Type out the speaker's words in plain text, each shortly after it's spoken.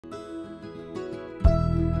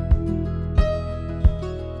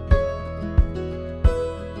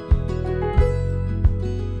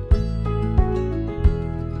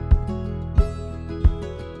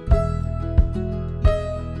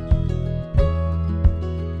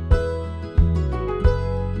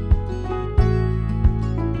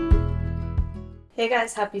Hey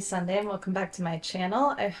guys, happy Sunday and welcome back to my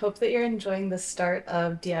channel. I hope that you're enjoying the start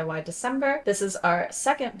of DIY December. This is our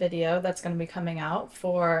second video that's going to be coming out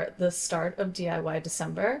for the start of DIY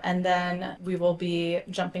December, and then we will be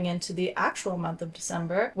jumping into the actual month of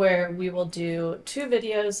December where we will do 2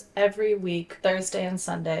 videos every week, Thursday and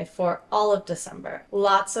Sunday, for all of December.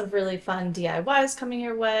 Lots of really fun DIYs coming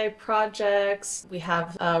your way, projects. We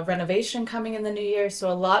have a renovation coming in the new year,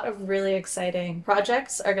 so a lot of really exciting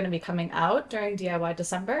projects are going to be coming out during DIY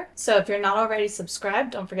December. So if you're not already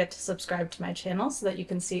subscribed, don't forget to subscribe to my channel so that you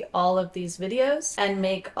can see all of these videos and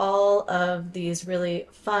make all of these really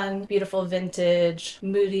fun, beautiful, vintage,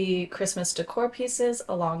 moody Christmas decor pieces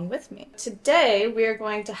along with me. Today we are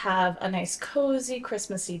going to have a nice cozy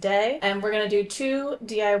Christmassy day, and we're going to do 2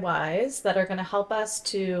 DIYs that are going to help us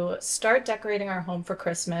to start decorating our home for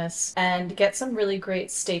Christmas and get some really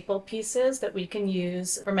great staple pieces that we can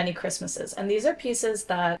use for many Christmases. And these are pieces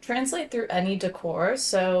that translate through any decor,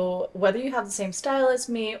 so whether you have the same style as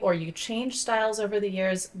me or you change styles over the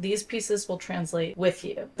years, these pieces will translate with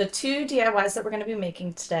you. The 2 DIYs that we're going to be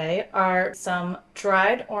making today are some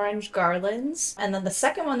dried orange garlands, and then the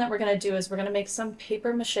second one that we're going to do is we're going to make some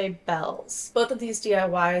paper mache bells. Both of these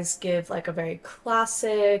DIYs give like a very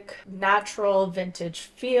classic, natural, vintage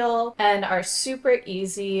feel and are super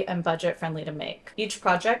easy and budget friendly to make. Each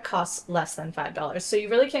project costs less than $5, so you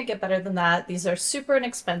really can't get better than that. These are super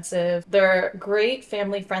inexpensive. They're great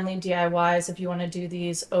family-friendly DIYs if you want to do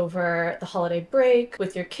these over the holiday break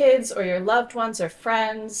with your kids or your loved ones or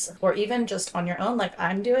friends, or even just on your own like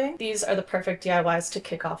I'm doing. These are the perfect DIYs to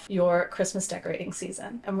kick off your Christmas decorating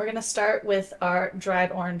season. And we're going to start with our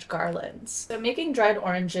dried orange garlands. So making dried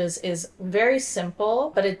oranges is very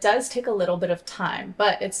simple, but it does take a little bit of time.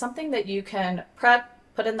 But it's something that you can prep,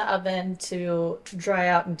 put in the oven to dry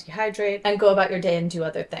out and dehydrate, and go about your day and do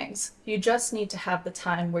other things. You just need to have the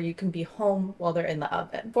time where you can be home while they're in the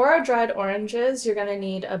oven. For our dried oranges, you're gonna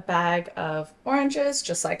need a bag of oranges,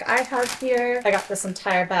 just like I have here. I got this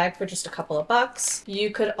entire bag for just a couple of bucks. You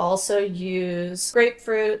could also use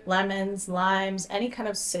grapefruit, lemons, limes, any kind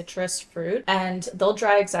of citrus fruit, and they'll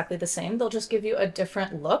dry exactly the same. They'll just give you a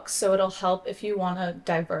different look, so it'll help if you wanna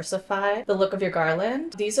diversify the look of your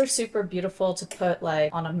garland. These are super beautiful to put like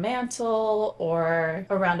on a mantle or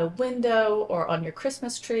around a window or on your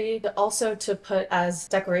Christmas tree, but also to put as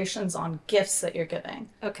decorations on gifts that you're giving.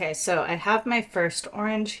 Okay, so I have my first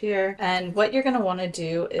orange here, and what you're going to want to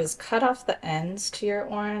do is cut off the ends to your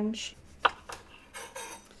orange.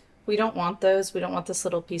 We don't want those. We don't want this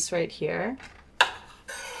little piece right here.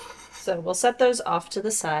 So we'll set those off to the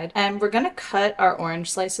side, and we're going to cut our orange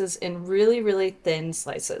slices in really, really thin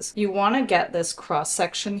slices. You want to get this cross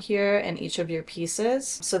section here in each of your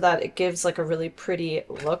pieces so that it gives like a really pretty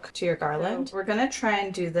look to your garland. So we're going to try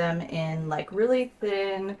and do them in like really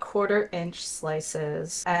thin 1/4 inch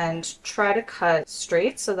slices and try to cut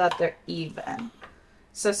straight so that they're even.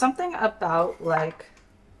 So something about like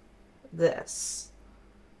this.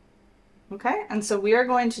 Okay, and so we are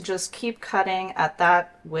going to just keep cutting at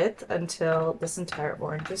that width until this entire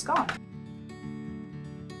orange is gone.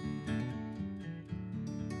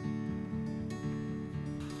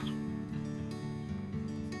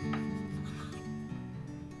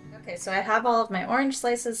 Okay, so I have all of my orange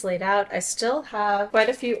slices laid out. I still have quite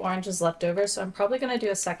a few oranges left over, so I'm probably going to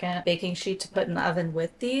do a second baking sheet to put in the oven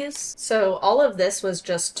with these. So all of this was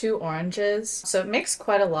just 2 oranges, so it makes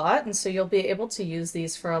quite a lot, and so you'll be able to use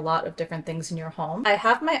these for a lot of different things in your home. I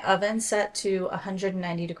have my oven set to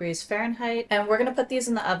 190 degrees Fahrenheit, and we're going to put these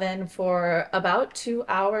in the oven for about 2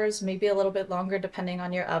 hours, maybe a little bit longer depending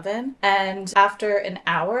on your oven. And after an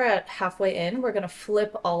hour, at halfway in, we're going to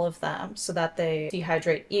flip all of them so that they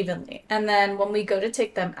dehydrate evenly. And then when we go to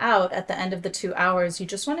take them out at the end of the 2 hours, you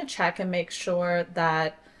just want to check and make sure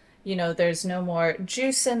that, you know, there's no more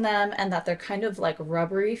juice in them and that they're kind of like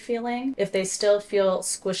rubbery feeling. If they still feel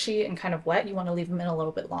squishy and kind of wet, you want to leave them in a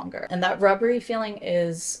little bit longer. And that rubbery feeling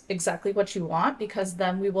is exactly what you want, because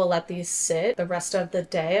then we will let these sit the rest of the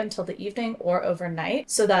day until the evening or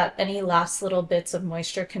overnight so that any last little bits of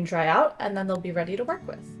moisture can dry out, and then they'll be ready to work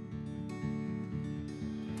with.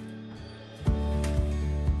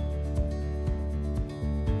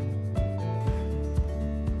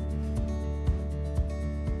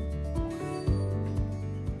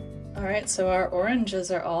 Alright, so our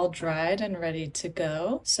oranges are all dried and ready to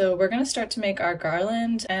go. So we're going to start to make our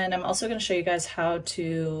garland, and I'm also going to show you guys how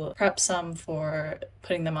to prep some for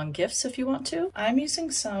putting them on gifts if you want to. I'm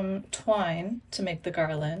using some twine to make the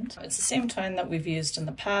garland. It's the same twine that we've used in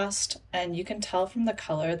the past, and you can tell from the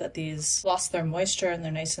color that these lost their moisture and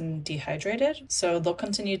they're nice and dehydrated. So they'll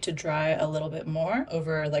continue to dry a little bit more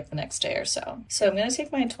over like the next day or so. So I'm going to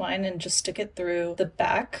take my twine and just stick it through the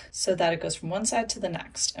back so that it goes from one side to the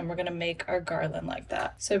next, and we're going to make our garland like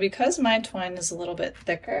that. So because my twine is a little bit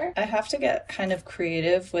thicker, I have to get kind of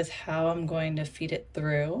creative with how I'm going to feed it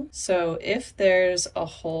through. So if there's a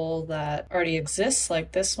hole that already exists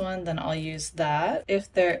like this one, then I'll use that.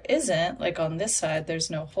 If there isn't, like on this side there's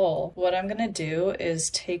no hole, what I'm going to do is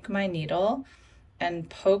take my needle and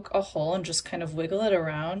poke a hole and just kind of wiggle it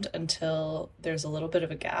around until there's a little bit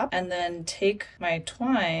of a gap, and then take my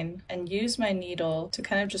twine and use my needle to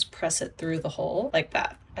kind of just press it through the hole like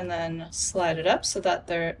that, and then slide it up so that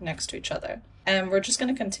they're next to each other. And we're just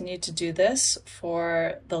going to continue to do this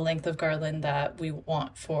for the length of garland that we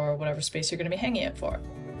want for whatever space you're going to be hanging it for.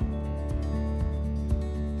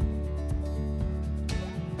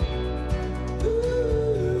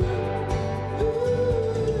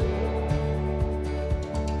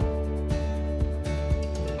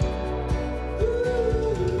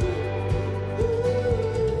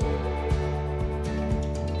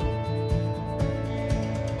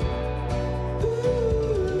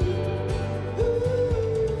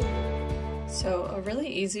 So a really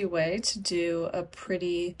easy way to do a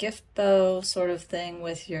pretty gift bow sort of thing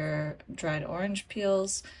with your dried orange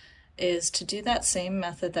peels is to do that same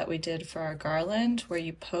method that we did for our garland, where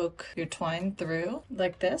you poke your twine through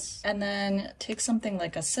like this, and then take something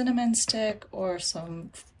like a cinnamon stick or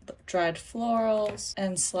some dried florals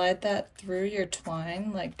and slide that through your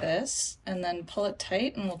twine like this, and then pull it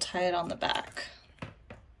tight and we'll tie it on the back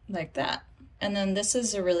like that. And then this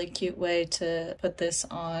is a really cute way to put this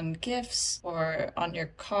on gifts or on your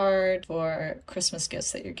card for Christmas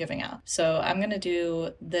gifts that you're giving out. So I'm going to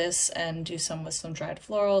do this and do some with some dried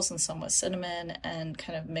florals and some with cinnamon and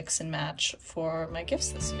kind of mix and match for my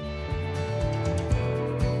gifts this year.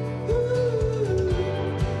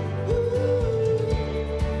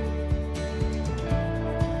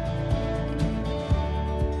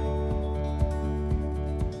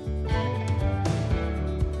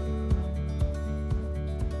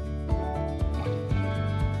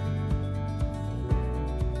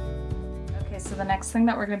 So the next thing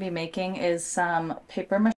that we're going to be making is some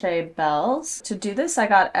paper mache bells. To do this, I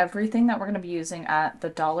got everything that we're going to be using at the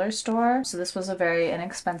dollar store. So this was a very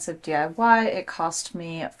inexpensive DIY. It cost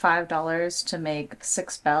me $5 to make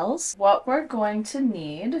 6 bells. What we're going to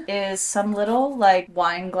need is some little like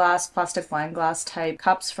wine glass, plastic wine glass type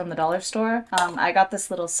cups from the dollar store. I got this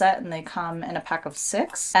little set and they come in a pack of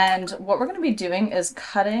 6. And what we're going to be doing is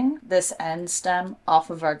cutting this end stem off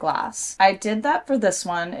of our glass. I did that for this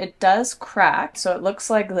one. It does crack. So it looks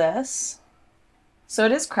like this. So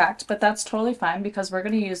it is cracked, but that's totally fine because we're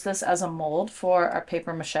going to use this as a mold for our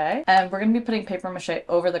paper mache. And we're going to be putting paper mache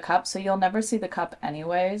over the cup, so you'll never see the cup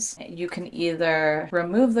anyways. You can either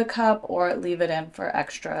remove the cup or leave it in for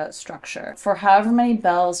extra structure. For however many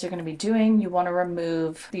bells you're going to be doing, you want to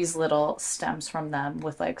remove these little stems from them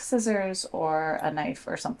with like scissors or a knife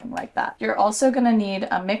or something like that. You're also going to need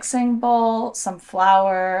a mixing bowl, some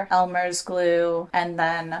flour, Elmer's glue, and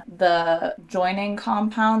then the joining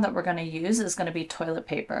compound that we're going to use is going to be toilet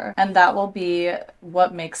paper, and that will be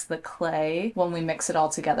what makes the clay when we mix it all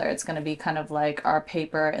together. It's going to be kind of like our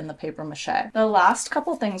paper in the paper mache. The last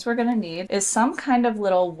couple things we're going to need is some kind of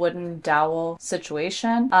little wooden dowel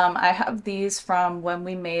situation. I have these from when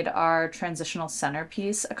we made our transitional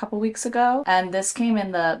centerpiece a couple weeks ago, and this came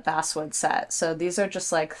in the basswood set. So these are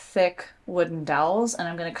just like thick wooden dowels, and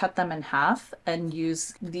I'm going to cut them in half and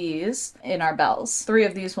use these in our bells. 3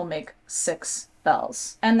 of these will make 6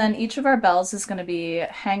 bells. And then each of our bells is going to be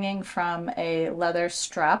hanging from a leather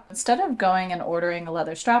strap. Instead of going and ordering a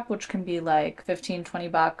leather strap, which can be like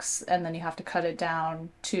 15-20 bucks, and then you have to cut it down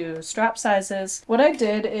to strap sizes, what I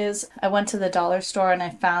did is I went to the dollar store and I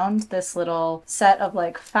found this little set of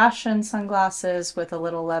like fashion sunglasses with a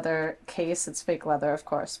little leather case. It's fake leather, of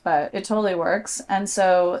course, but it totally works. And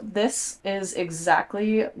so this is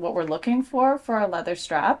exactly what we're looking for our leather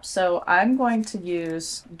strap. So I'm going to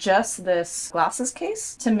use just this glass glasses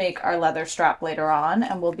case to make our leather strap later on,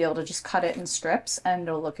 and we'll be able to just cut it in strips and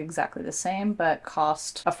it'll look exactly the same but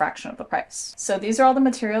cost a fraction of the price. So these are all the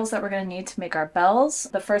materials that we're going to need to make our bells.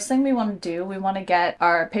 The first thing we want to do, we want to get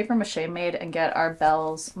our paper mache made and get our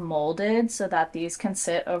bells molded so that these can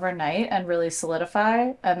sit overnight and really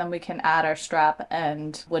solidify, and then we can add our strap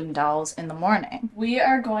and wooden dowels in the morning. We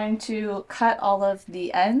are going to cut all of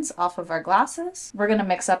the ends off of our glasses. We're going to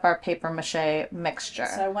mix up our paper mache mixture.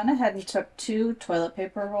 So I went ahead and took 2 toilet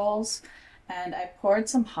paper rolls and I poured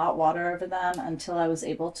some hot water over them until I was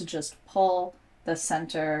able to just pull the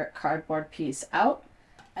center cardboard piece out.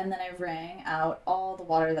 And then I wrung out all the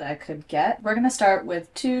water that I could get. We're going to start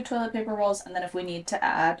with 2 toilet paper rolls, and then if we need to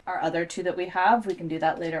add our other 2 that we have, we can do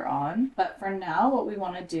that later on. But for now, what we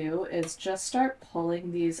want to do is just start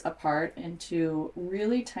pulling these apart into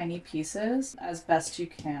really tiny pieces as best you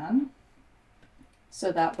can, so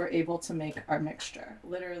that we're able to make our mixture.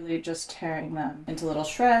 Literally just tearing them into little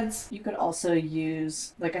shreds. You could also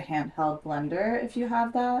use like a handheld blender if you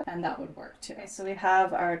have that, and that would work too. Okay, so we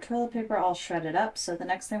have our toilet paper all shredded up. So the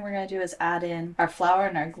next thing we're gonna do is add in our flour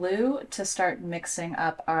and our glue to start mixing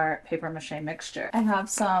up our paper mache mixture. I have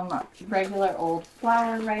some regular old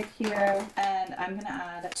flour right here, and I'm gonna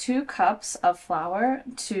add 2 cups of flour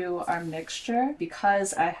to our mixture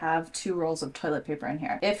because I have 2 rolls of toilet paper in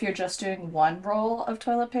here. If you're just doing 1 roll of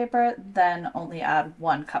toilet paper, then only add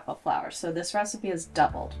 1 cup of flour. So this recipe is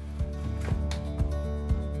doubled.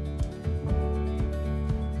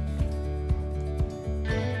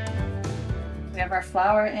 We have our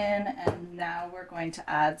flour in, and now we're going to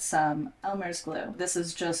add some Elmer's glue. This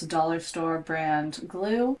is just dollar store brand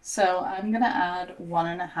glue. So I'm gonna add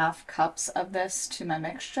 1.5 cups of this to my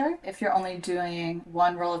mixture. If you're only doing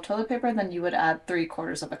 1 roll of toilet paper, then you would add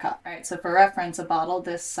 3/4 of a cup. All right, so for reference, a bottle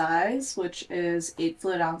this size, which is 8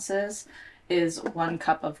 fluid ounces, is 1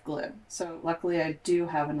 cup of glue. So luckily I do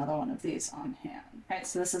have another one of these on hand. All right,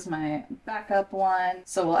 so this is my backup one.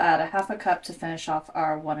 So we'll add 1/2 cup to finish off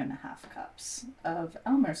our 1.5 cups of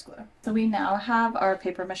Elmer's glue. So we now have our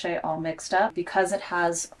paper mache all mixed up. Because it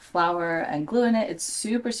has flour and glue in it, it's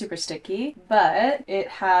super, super sticky, but it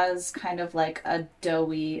has kind of like a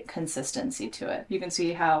doughy consistency to it. You can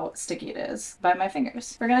see how sticky it is by my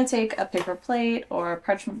fingers. We're gonna take a paper plate or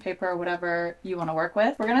parchment paper or whatever you wanna work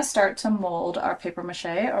with. We're gonna start to mold our paper mache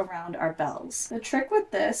around our bells. The trick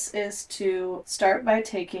with this is to start by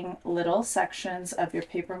taking little sections of your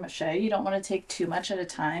paper mache. You don't want to take too much at a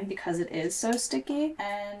time because it is so sticky,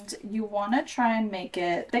 and you want to try and make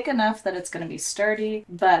it thick enough that it's going to be sturdy,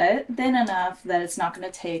 but thin enough that it's not going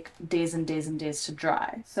to take days and days and days to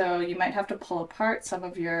dry. So you might have to pull apart some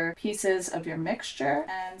of your pieces of your mixture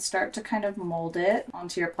and start to kind of mold it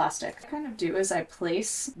onto your plastic. What I kind of do is I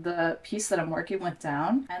place the piece that I'm working with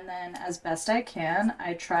down, and then as best I can,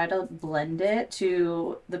 I try to blend it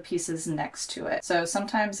to the pieces next to it. So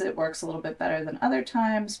sometimes it works a little bit better than other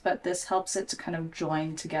times, but this helps it to kind of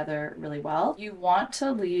join together really well. You want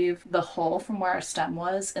to leave the hole from where our stem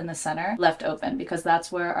was in the center left open because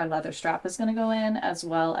that's where our leather strap is going to go in, as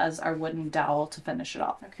well as our wooden dowel to finish it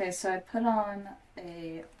off. Okay, so I put on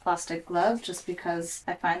a plastic glove just because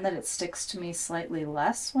I find that it sticks to me slightly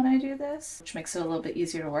less when I do this, which makes it a little bit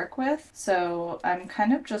easier to work with. So I'm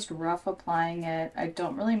kind of just rough applying it. I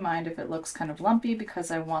don't really mind if it looks kind of lumpy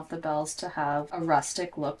because I want the bells to have a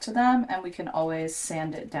rustic look to them, and we can always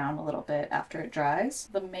sand it down a little bit after it dries.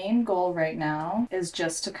 The main goal right now is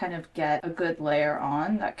just to kind of get a good layer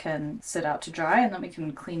on that can sit out to dry, and then we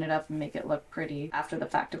can clean it up and make it look pretty after the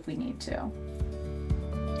fact if we need to.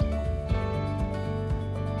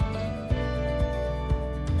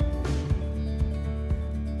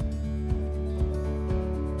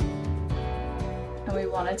 And we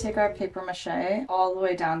want to take our paper mache all the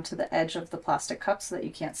way down to the edge of the plastic cup so that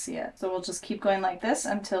you can't see it. So we'll just keep going like this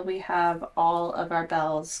until we have all of our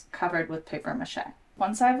bells covered with paper mache.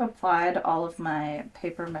 Once I've applied all of my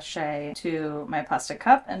paper mache to my plastic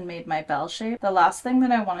cup and made my bell shape, the last thing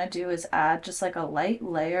that I want to do is add just like a light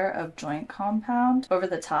layer of joint compound over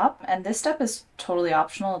the top. And this step is totally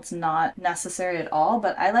optional. It's not necessary at all,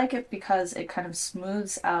 but I like it because it kind of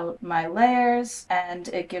smooths out my layers and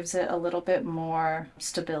it gives it a little bit more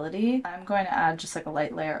stability. I'm going to add just like a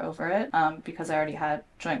light layer over it because I already had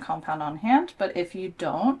joint compound on hand. But if you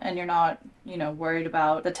don't and you're not, worried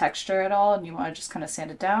about the texture at all and you want to just kind of sand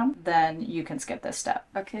it down, then you can skip this step.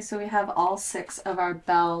 Okay, so we have all 6 of our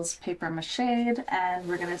bells paper mache'd, and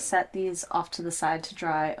we're going to set these off to the side to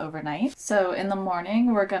dry overnight. So in the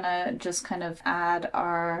morning, we're going to just kind of add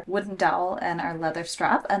our wooden dowel and our leather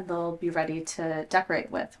strap, and they'll be ready to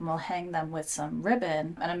decorate with. And we'll hang them with some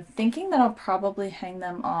ribbon, and I'm thinking that I'll probably hang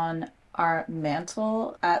them on our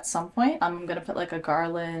mantle at some point. I'm gonna put like a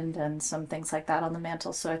garland and some things like that on the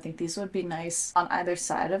mantle, so I think these would be nice on either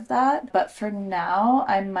side of that. But for now,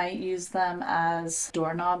 I might use them as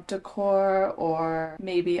doorknob decor or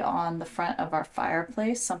maybe on the front of our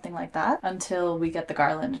fireplace, something like that, until we get the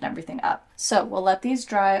garland and everything up. So we'll let these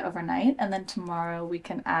dry overnight, and then tomorrow we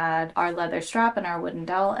can add our leather strap and our wooden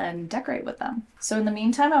dowel and decorate with them. So in the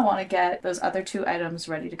meantime, I want to get those other two items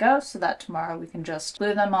ready to go so that tomorrow we can just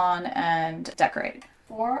glue them on and decorate.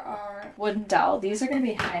 For our wooden dowel, these are going to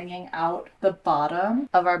be hanging out the bottom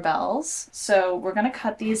of our bells. So we're going to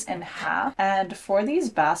cut these in half. And for these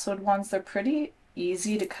basswood ones, they're pretty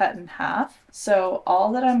easy to cut in half. So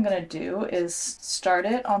all that I'm going to do is start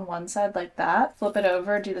it on one side like that, flip it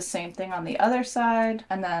over, do the same thing on the other side,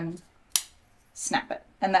 and then snap it.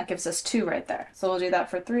 And that gives us 2 right there. So we'll do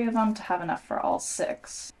that for 3 of them to have enough for all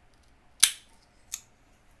 6.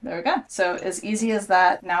 There we go. So as easy as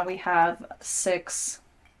that, now we have 6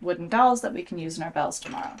 wooden dowels that we can use in our bells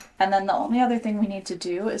tomorrow. And then the only other thing we need to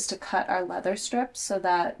do is to cut our leather strips so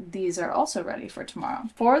that these are also ready for tomorrow.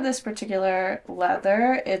 For this particular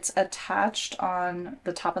leather, it's attached on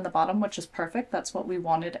the top and the bottom, which is perfect. That's what we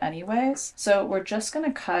wanted anyways. So we're just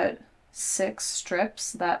gonna cut 6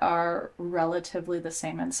 strips that are relatively the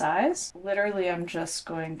same in size. Literally, I'm just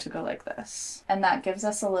going to go like this. And that gives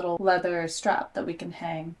us a little leather strap that we can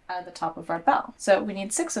hang at the top of our bell. So we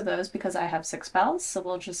need 6 of those because I have 6 bells, so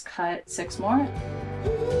we'll just cut 6 more.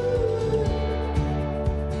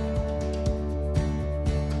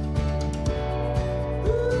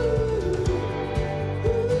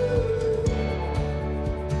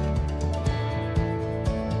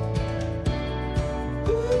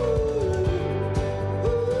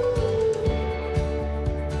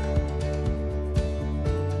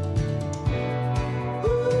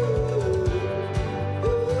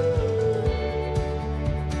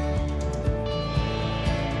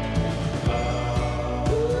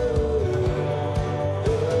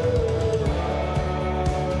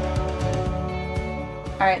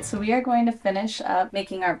 Alright, so we are going to finish up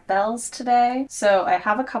making our bells today. So I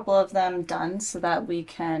have a couple of them done so that we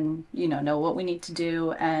can, know what we need to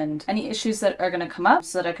do and any issues that are going to come up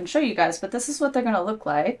so that I can show you guys. But this is what they're going to look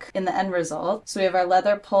like in the end result. So we have our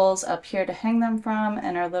leather poles up here to hang them from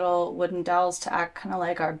and our little wooden dowels to act kind of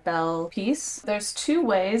like our bell piece. There's 2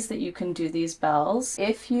 ways that you can do these bells.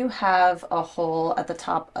 If you have a hole at the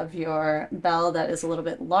top of your bell that is a little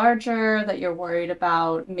bit larger, that you're worried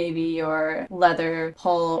about maybe your leather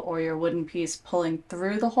pole or your wooden piece pulling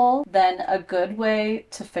through the hole, then a good way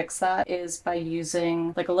to fix that is by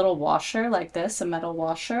using like a little washer like this, a metal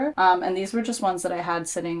washer. And these were just ones that I had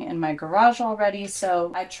sitting in my garage already.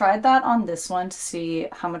 So I tried that on this one to see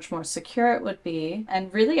how much more secure it would be.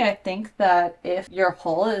 And really, I think that if your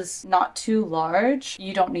hole is not too large,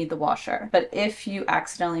 you don't need the washer. But if you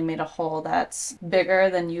accidentally made a hole that's bigger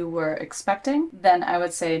than you were expecting, then I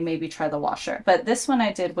would say maybe try the washer. But this one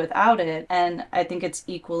I did without it, and I think it's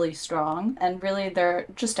equally strong, and really they're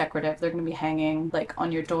just decorative. They're going to be hanging like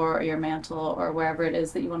on your door or your mantle or wherever it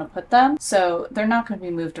is that you want to put them, so they're not going to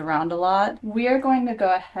be moved around a lot. We are going to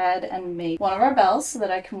go ahead and make one of our bells so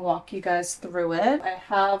that I can walk you guys through it. I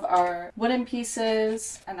have our wooden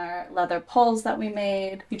pieces and our leather poles that we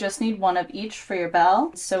made. You just need one of each for your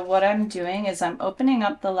bell. So what I'm doing is I'm opening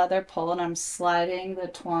up the leather pole and I'm sliding the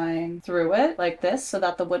twine through it like this so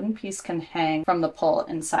that the wooden piece can hang from the pole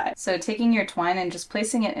inside. So taking your twine and just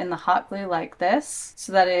placing it in the hot glue like this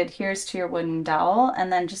so that it adheres to your wooden dowel,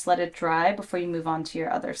 and then just let it dry before you move on to your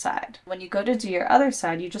other side. When you go to do your other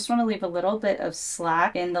side, you just want to leave a little bit of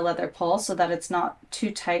slack in the leather pole so that it's not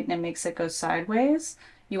too tight and it makes it go sideways.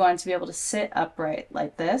 You want it to be able to sit upright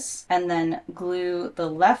like this, and then glue the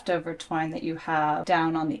leftover twine that you have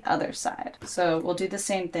down on the other side. So we'll do the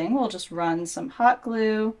same thing. We'll just run some hot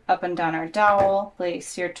glue up and down our dowel,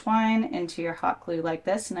 place your twine into your hot glue like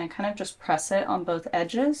this, and I kind of just press it on both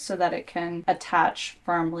edges so that it can attach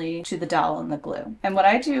firmly to the dowel and the glue. And what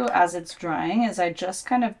I do as it's drying is I just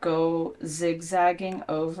kind of go zigzagging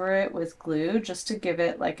over it with glue just to give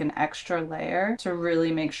it like an extra layer to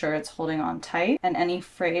really make sure it's holding on tight, and any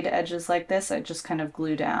frayed edges like this I just kind of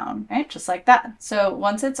glue down, right? Just like that. So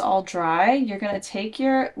once it's all dry, you're going to take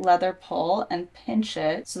your leather pole and pinch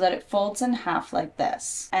it so that it folds in half like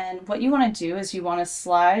this. And what you want to do is you want to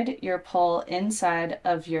slide your pole inside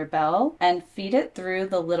of your bell and feed it through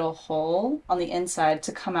the little hole on the inside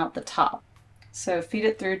to come out the top. So feed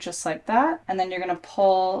it through just like that, and then you're going to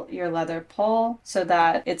pull your leather pole so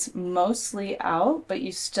that it's mostly out, but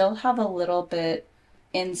you still have a little bit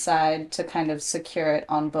inside to kind of secure it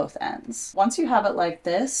on both ends. Once you have it like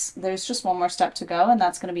this, there's just one more step to go, and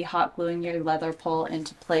that's going to be hot gluing your leather pole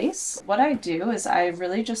into place. What I do is I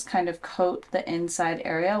really just kind of coat the inside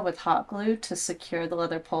area with hot glue to secure the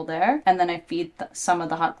leather pole there, and then I feed some of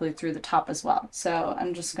the hot glue through the top as well. So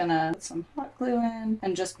I'm just gonna put some hot glue in,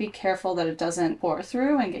 and just be careful that it doesn't pour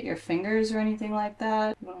through and get your fingers or anything like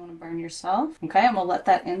that. You don't want to burn yourself. Okay, and we'll let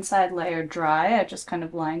that inside layer dry. I just kind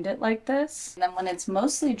of lined it like this. And then when it's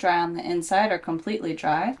mostly dry on the inside or completely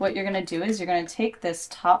dry, what you're gonna do is you're gonna take this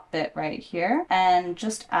top bit right here and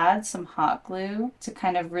just add some hot glue to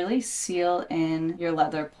kind of really seal in your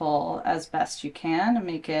leather pole as best you can and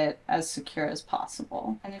make it as secure as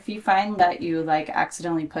possible. And if you find that you like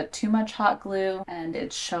accidentally put too much hot glue and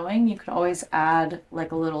it's showing, you could always add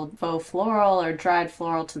like a little faux floral or dried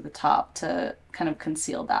floral to the top to kind of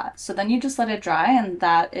conceal that. So then you just let it dry, and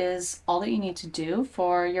that is all that you need to do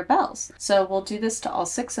for your bells. So we'll do this to all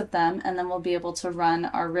 6 of them, and then we'll be able to run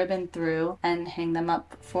our ribbon through and hang them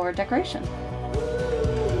up for decoration.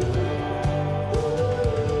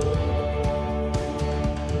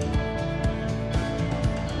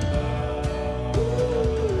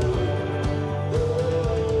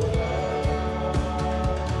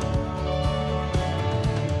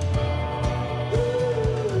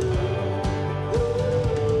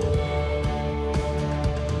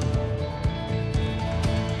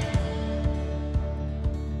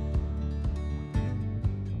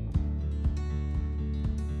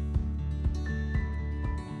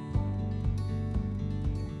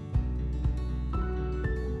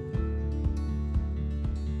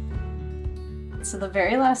 So the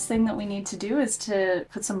very last thing that we need to do is to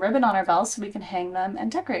put some ribbon on our bells so we can hang them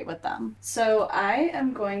and decorate with them. So I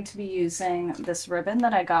am going to be using this ribbon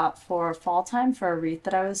that I got for fall time for a wreath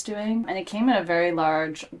that I was doing, and it came in a very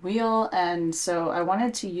large wheel, and so I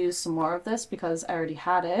wanted to use some more of this because I already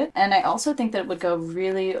had it. And I also think that it would go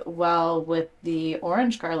really well with the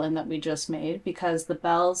orange garland that we just made, because the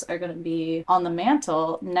bells are going to be on the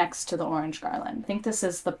mantle next to the orange garland. I think this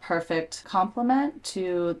is the perfect complement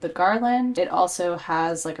to the garland. It also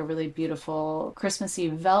has like a really beautiful Christmassy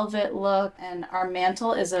velvet look, and our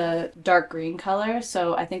mantle is a dark green color,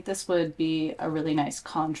 so I think this would be a really nice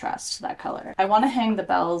contrast to that color. I want to hang the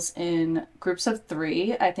bells in groups of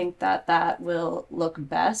 3. I think that that will look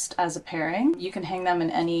best as a pairing. You can hang them in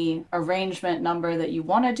any arrangement number that you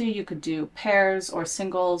want to do. You could do pairs or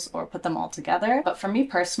singles or put them all together. But for me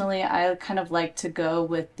personally, I kind of like to go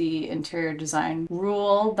with the interior design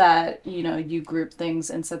rule that, you know, you group things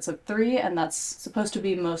in sets of 3, and that's supposed to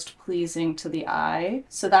be most pleasing to the eye.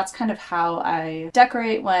 So that's kind of how I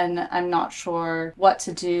decorate when I'm not sure what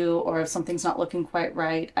to do, or if something's not looking quite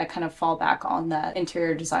right, I kind of fall back on that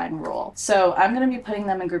interior design rule. So I'm going to be putting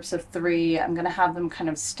them in groups of 3. I'm going to have them kind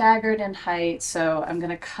of staggered in height. So I'm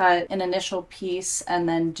going to cut an initial piece and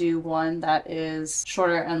then do one that is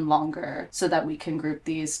shorter and longer so that we can group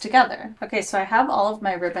these together. Okay, so I have all of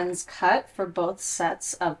my ribbons cut for both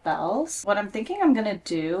sets of bells. What I'm thinking I'm going to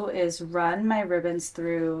do is run my ribbons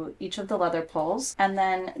through each of the leather poles and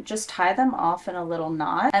then just tie them off in a little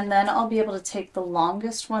knot, and then I'll be able to take the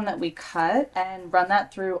longest one that we cut and run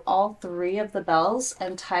that through all 3 of the bells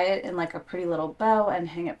and tie it in like a pretty little bow and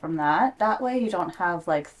hang it from that. That way you don't have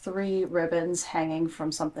like 3 ribbons hanging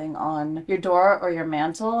from something on your door or your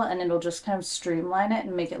mantle, and it'll just kind of streamline it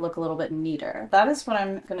and make it look a little bit neater. That is what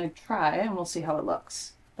I'm gonna try, and we'll see how it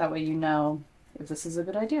looks. That way you know if this is a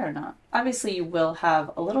good idea or not. Obviously you will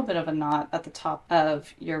have a little bit of a knot at the top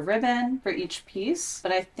of your ribbon for each piece,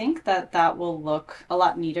 but I think that that will look a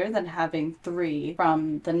lot neater than having 3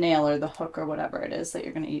 from the nail or the hook or whatever it is that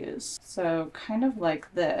you're going to use. So kind of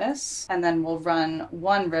like this, and then we'll run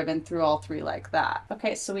 1 ribbon through all 3 like that.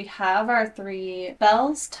 Okay, so we have our 3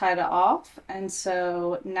 bells tied off, and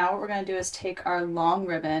so now what we're going to do is take our long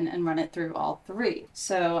ribbon and run it through all 3.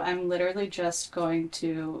 So I'm literally just going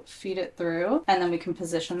to feed it through, and then we can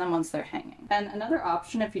position them once they're hanging. And another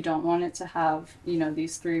option, if you don't want it to have, you know,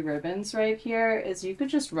 these 3 ribbons right here, is you could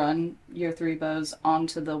just run your 3 bows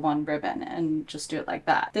onto the 1 ribbon and just do it like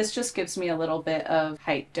that. This just gives me a little bit of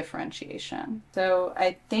height differentiation. So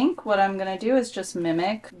I think what I'm gonna do is just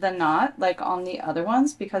mimic the knot like on the other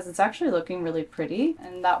ones, because it's actually looking really pretty,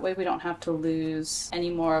 and that way we don't have to lose any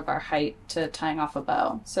more of our height to tying off a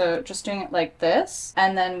bow. So just doing it like this,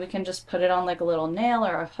 and then we can just put it on like a little nail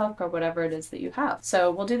or a hook or whatever it is that you have.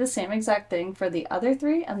 So we'll do the same exact thing for the other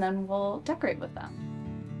 3, and then we'll decorate with them.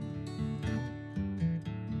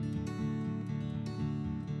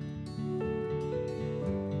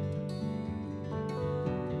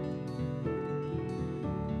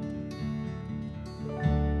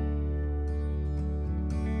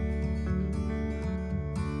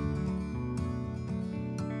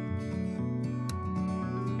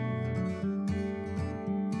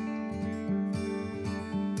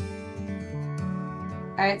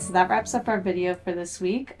 Alright, so that wraps up our video for this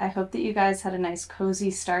week. I hope that you guys had a nice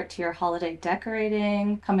cozy start to your holiday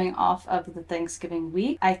decorating coming off of the Thanksgiving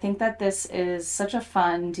week. I think that this is such a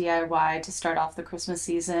fun DIY to start off the Christmas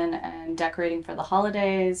season and decorating for the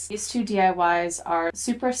holidays. These two DIYs are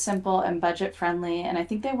super simple and budget friendly, and I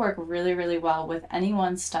think they work really, really well with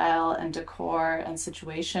anyone's style and decor and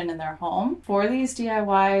situation in their home. For these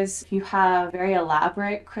DIYs, if you have very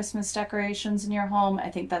elaborate Christmas decorations in your home,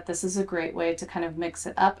 I think that this is a great way to kind of mix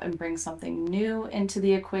it up and bring something new into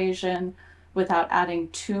the equation without adding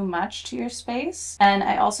too much to your space. And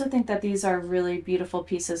I also think that these are really beautiful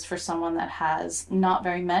pieces for someone that has not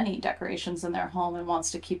very many decorations in their home and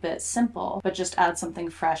wants to keep it simple, but just add something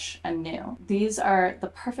fresh and new. These are the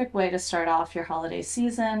perfect way to start off your holiday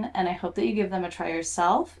season, and I hope that you give them a try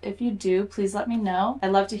yourself. If you do, please let me know.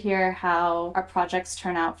 I'd love to hear how our projects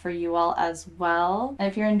turn out for you all as well.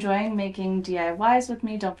 And if you're enjoying making DIYs with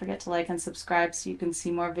me, don't forget to like and subscribe so you can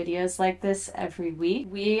see more videos like this every week.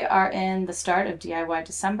 We are in the start of DIY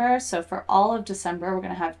December, so for all of December we're going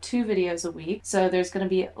to have 2 videos a week, so there's going to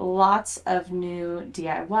be lots of new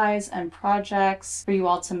DIYs and projects for you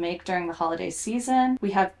all to make during the holiday season. We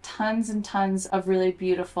have tons and tons of really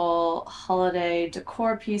beautiful holiday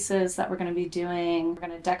decor pieces that we're going to be doing. We're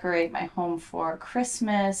going to decorate my home for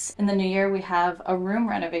Christmas. In the new year we have a room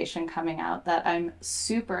renovation coming out that I'm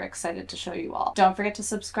super excited to show you all. Don't forget to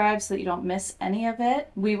subscribe so that you don't miss any of it.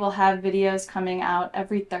 We will have videos coming out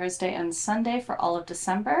every Thursday and Sunday for all of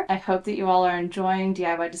December. I hope that you all are enjoying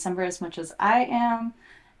DIY December as much as I am,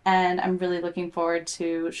 and I'm really looking forward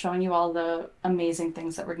to showing you all the amazing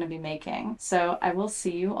things that we're going to be making. So I will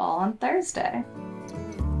see you all on Thursday.